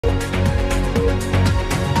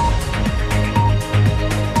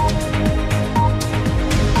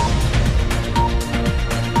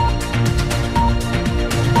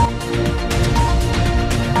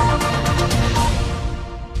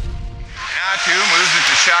Atu moves it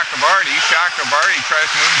to Chakrabarty. Chakrabarty tries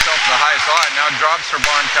to move himself to the high slot. Now drops for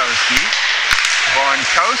Bonkowski.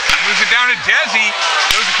 Bonkowski moves it down to Desi.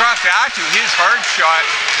 Goes across to Atu. His hard shot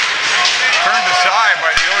turned aside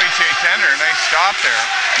by the OHA tender. Nice stop there.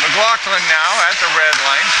 McLaughlin now at the red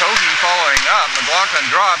line. Tohi following up. McLaughlin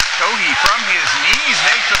drops. Tohi from his knees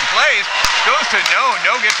makes some plays. Goes to No.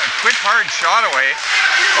 No gets a quick hard shot away.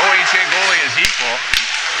 OHA goalie is equal.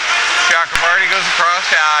 Chakrabarty goes across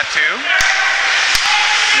to Atu.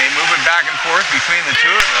 They move it back and forth between the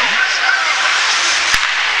two of them.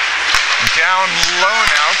 Down low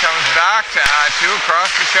now, comes back to Atu, across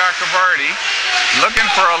to Chakrabarty. Looking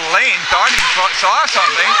for a lane, thought he saw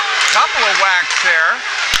something. Couple of whacks there.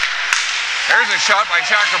 There's a shot by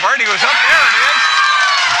Chakrabarty, goes up, there it is.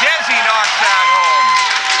 Desi knocks that home.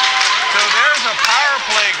 So there's a power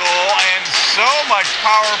play goal, and so much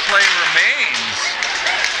power play remains.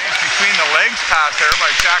 Between the legs pass there by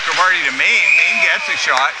Chakrabarty to Main. Main gets a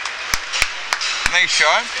shot. Nice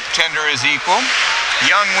shot. Tender is equal.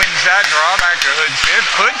 Young wins that draw back to Hoodsmith.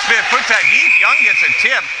 Hoodsmith puts that deep. Young gets a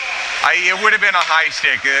tip. It would have been a high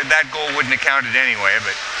stick. That goal wouldn't have counted anyway,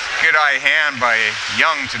 but good eye hand by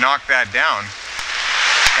Young to knock that down.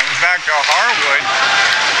 Comes back to Harwood.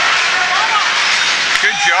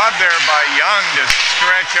 Good job there by Young to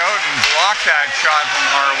stretch out and block that shot from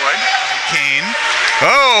Harwood. Kane.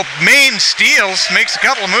 Oh, Main steals, makes a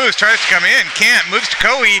couple of moves, tries to come in, can't, moves to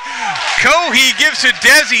Kohi. Kohi gives to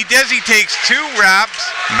Desi. Desi takes 2 wraps.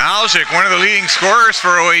 Malzik, one of the leading scorers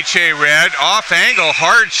for OHA Red. Off angle,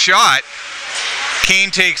 hard shot. Kane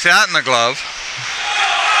takes that in the glove.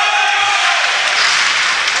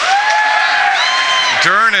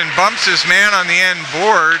 Durnan bumps his man on the end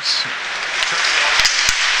boards.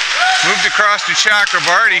 Moved across to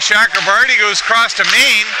Chakrabarty. Chakrabarty goes across to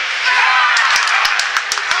Main.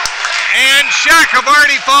 And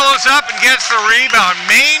Chakrabarty follows up and gets the rebound.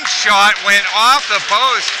 Main shot went off the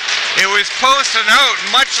post. It was post and out,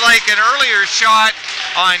 much like an earlier shot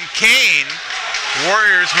on Kane.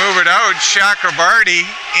 Warriors move it out. Chakrabarty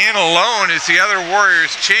in alone as the other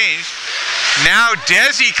Warriors change. Now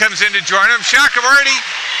Desi comes in to join him. Chakrabarty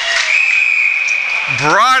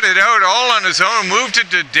brought it out all on his own, moved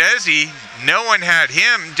it to Desi. No one had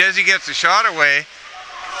him. Desi gets the shot away.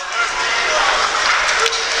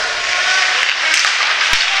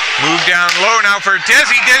 Move down low now for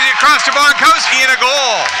Desi. Desi across to Bonkowski and a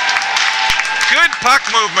goal. Good puck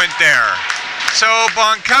movement there. So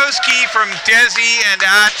Bonkowski from Desi and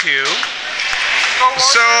Atu.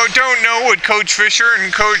 So don't know what Coach Fisher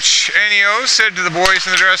and Coach Enio said to the boys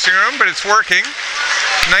in the dressing room, but it's working.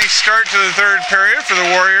 Nice start to the third period for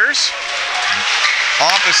the Warriors.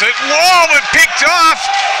 Opposite. Whoa, but picked off.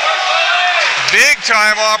 Big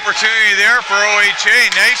time opportunity there for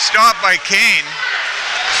OHA. Nice stop by Kane.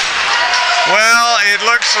 Well, it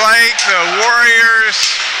looks like the Warriors'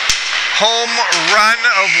 home run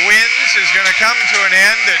of wins is going to come to an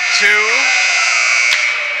end at 2.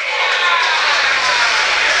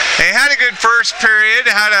 They had a good first period,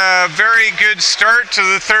 had a very good start to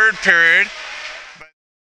the third period.